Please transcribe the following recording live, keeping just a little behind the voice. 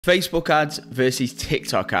Facebook ads versus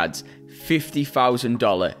TikTok ads,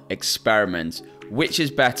 $50,000 experiment. Which is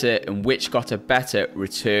better and which got a better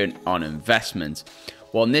return on investment?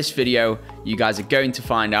 Well, in this video, you guys are going to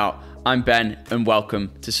find out. I'm Ben and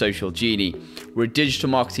welcome to Social Genie. We're a digital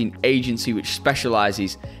marketing agency which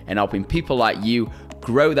specializes in helping people like you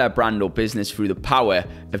grow their brand or business through the power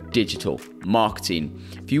of digital marketing.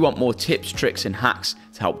 If you want more tips, tricks, and hacks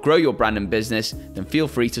to help grow your brand and business, then feel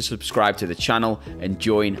free to subscribe to the channel and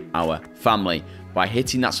join our family by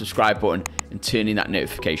hitting that subscribe button and turning that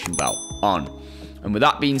notification bell on. And with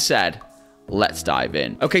that being said, let's dive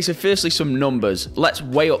in. Okay, so firstly, some numbers. Let's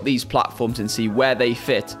weigh up these platforms and see where they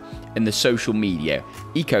fit in the social media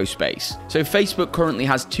ecospace. So Facebook currently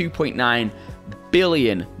has 2.9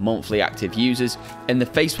 billion monthly active users, and the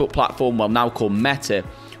Facebook platform, well now called Meta,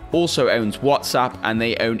 also owns WhatsApp, and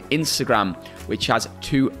they own Instagram, which has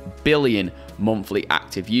 2 billion monthly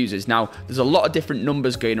active users. Now, there's a lot of different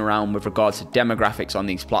numbers going around with regards to demographics on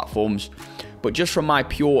these platforms, but just from my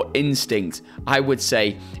pure instinct, I would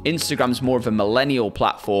say Instagram's more of a millennial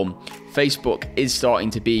platform. Facebook is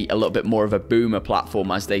starting to be a little bit more of a boomer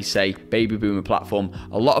platform, as they say, baby boomer platform.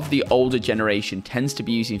 A lot of the older generation tends to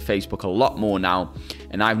be using Facebook a lot more now,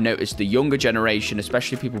 and I've noticed the younger generation,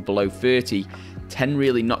 especially people below 30, tend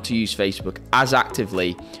really not to use Facebook as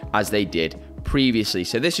actively as they did previously.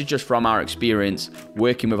 So this is just from our experience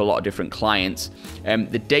working with a lot of different clients.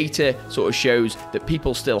 The data sort of shows that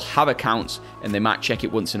people still have accounts and they might check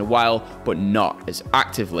it once in a while, but not as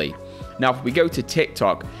actively. Now, if we go to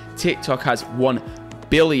TikTok, TikTok has 1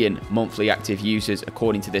 billion monthly active users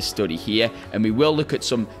according to this study here, and we will look at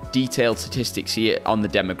some detailed statistics here on the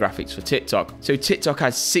demographics for TikTok. So TikTok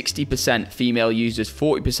has 60% female users,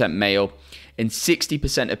 40% male, and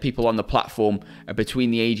 60% of people on the platform are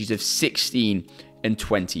between the ages of 16 and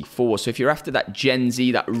 24. So if you're after that Gen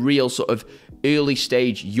Z, that real sort of early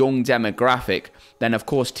stage young demographic, then of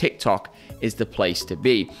course TikTok is the place to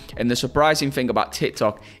be. And the surprising thing about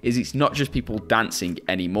TikTok is it's not just people dancing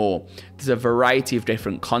anymore. There's a variety of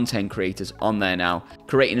different content creators on there now,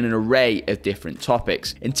 creating an array of different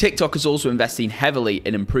topics. And TikTok is also investing heavily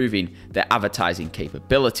in improving their advertising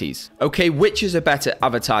capabilities. Okay, which is a better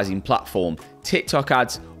advertising platform, TikTok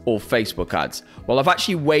ads or Facebook ads? Well, I've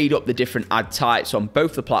actually weighed up the different ad types on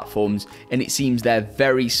both the platforms, and it seems they're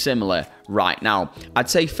very similar right now. I'd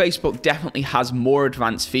say Facebook definitely has more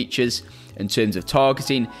advanced features in terms of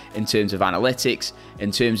targeting, in terms of analytics,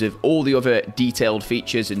 in terms of all the other detailed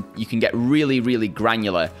features, and you can get really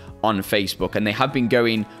granular on Facebook, and they have been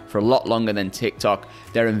going for a lot longer than TikTok.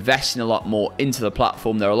 They're investing a lot more into the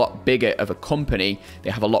platform. They're a lot bigger of a company.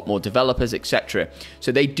 They have a lot more developers, etc.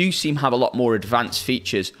 So they do seem to have a lot more advanced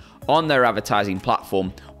features on their advertising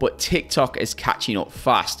platform, but TikTok is catching up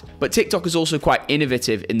fast. But TikTok is also quite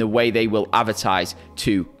innovative in the way they will advertise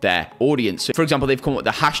to their audience. So for example, they've come up with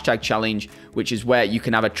the hashtag challenge, which is where you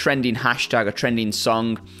can have a trending hashtag, a trending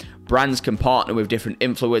song. Brands can partner with different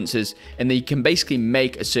influencers, and they can basically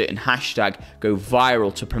make a certain hashtag go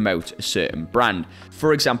viral to promote a certain brand.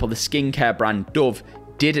 For example, the skincare brand Dove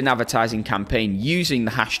did an advertising campaign using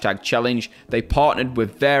the hashtag challenge. They partnered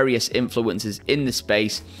with various influencers in the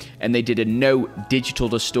space, and they did a no digital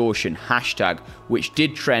distortion hashtag, which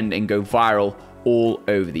did trend and go viral all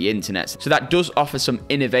over the internet. So that does offer some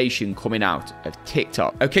innovation coming out of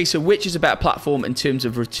TikTok. Okay, so which is a better platform in terms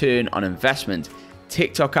of return on investment,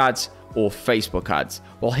 TikTok ads or Facebook ads?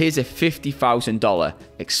 Well, here's a $50,000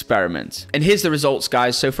 experiment. And here's the results,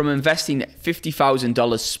 guys. So from investing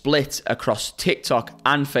 $50,000 split across TikTok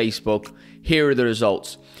and Facebook, here are the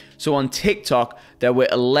results. So on TikTok, there were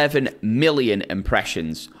 11 million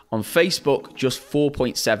impressions. On Facebook, just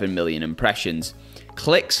 4.7 million impressions.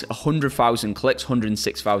 Clicks, 100,000 clicks,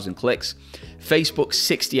 106,000 clicks. Facebook,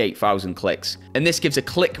 68,000 clicks. And this gives a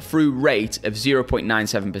click-through rate of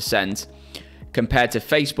 0.97%. compared to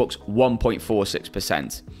Facebook's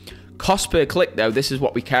 1.46%. Cost per click, though, this is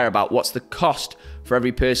what we care about. What's the cost for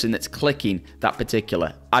every person that's clicking that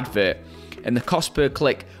particular advert? And the cost per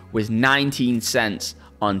click was 19 cents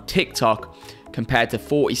on TikTok compared to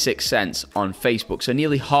 46 cents on Facebook. So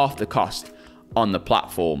nearly half the cost on the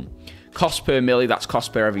platform. Cost per milli, that's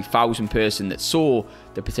cost per every 1,000 person that saw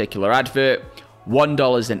the particular advert.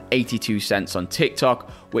 $1.82 on TikTok,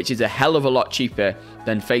 which is a hell of a lot cheaper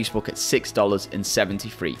than Facebook at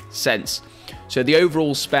 $6.73. So the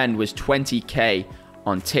overall spend was $20K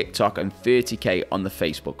on TikTok and $30K on the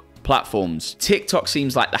Facebook platforms. TikTok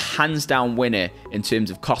seems like the hands down winner in terms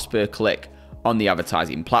of cost per click on the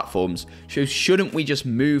advertising platforms. So shouldn't we just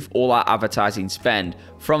move all our advertising spend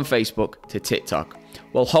from Facebook to TikTok?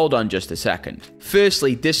 Well, hold on just a second.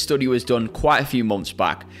 Firstly, this study was done quite a few months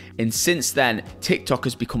back, and since then, TikTok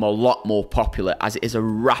has become a lot more popular as it is a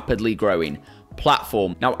rapidly growing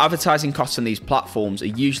platform. Now, advertising costs on these platforms are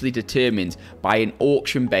usually determined by an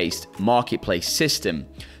auction-based marketplace system.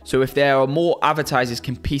 So if there are more advertisers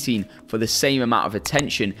competing for the same amount of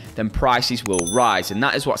attention, then prices will rise, and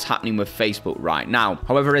that is what's happening with Facebook right now.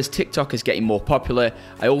 However, as TikTok is getting more popular,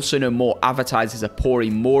 I also know more advertisers are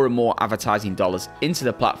pouring more and more advertising dollars into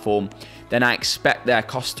the platform, then I expect their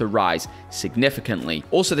costs to rise significantly.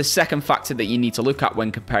 Also, the second factor that you need to look at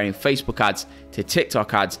when comparing Facebook ads to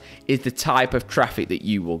TikTok ads is the type of traffic that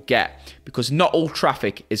you will get, because not all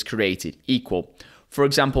traffic is created equal. For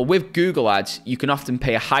example, with Google ads, you can often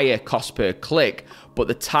pay a higher cost per click, but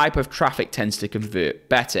the type of traffic tends to convert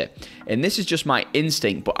better. And this is just my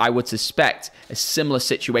instinct, but I would suspect a similar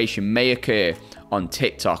situation may occur on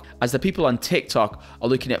TikTok, as the people on TikTok are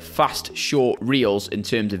looking at fast, short reels in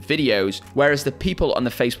terms of videos, whereas the people on the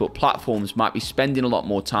Facebook platforms might be spending a lot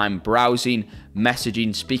more time browsing,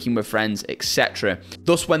 messaging, speaking with friends, etc.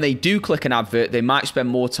 Thus, when they do click an advert, they might spend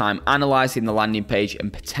more time analyzing the landing page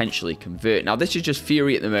and potentially convert. Now, this is just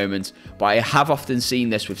theory at the moment, but I have often seen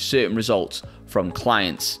this with certain results from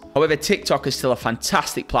clients. However, TikTok is still a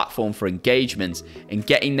fantastic platform for engagement and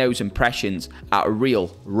getting those impressions at a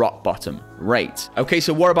real rock bottom rate. Okay,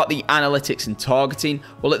 so what about the analytics and targeting?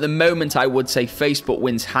 Well, at the moment, I would say Facebook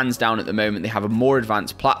wins hands down at the moment. They have a more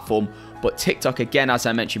advanced platform, but TikTok, again, as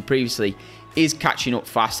I mentioned previously, is catching up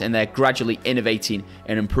fast, and they're gradually innovating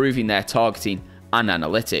and improving their targeting and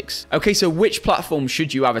analytics. Okay, so which platform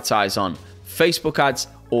should you advertise on? Facebook ads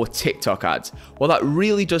or TikTok ads? Well, that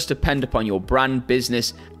really does depend upon your brand,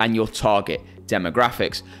 business, and your target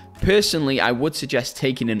demographics. Personally, I would suggest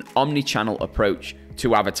taking an omni-channel approach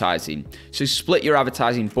to advertising. So split your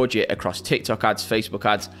advertising budget across TikTok ads, Facebook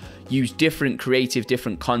ads, use different creative,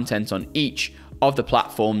 different content on each of the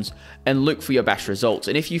platforms, and look for your best results.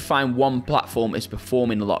 And if you find one platform is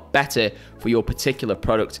performing a lot better for your particular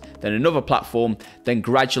product than another platform, then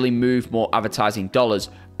gradually move more advertising dollars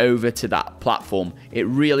over to that platform. It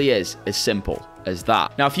really is as simple as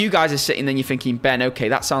that. Now, if you guys are sitting there and you're thinking, Ben, okay,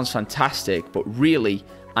 that sounds fantastic, but really,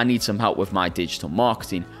 I need some help with my digital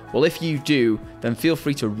marketing. Well, if you do, then feel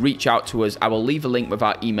free to reach out to us. I will leave a link with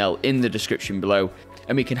our email in the description below,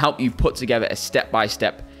 and we can help you put together a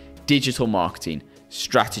step-by-step digital marketing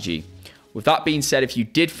strategy. With that being said, if you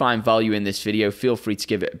did find value in this video, feel free to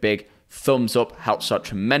give it a big thumbs up. Helps out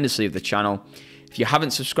tremendously with the channel. If you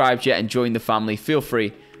haven't subscribed yet and joined the family, feel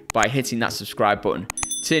free by hitting that subscribe button,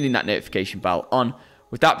 turning that notification bell on.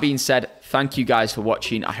 With that being said, thank you guys for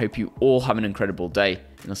watching. I hope you all have an incredible day,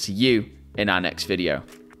 and I'll see you in our next video.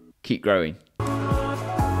 Keep growing.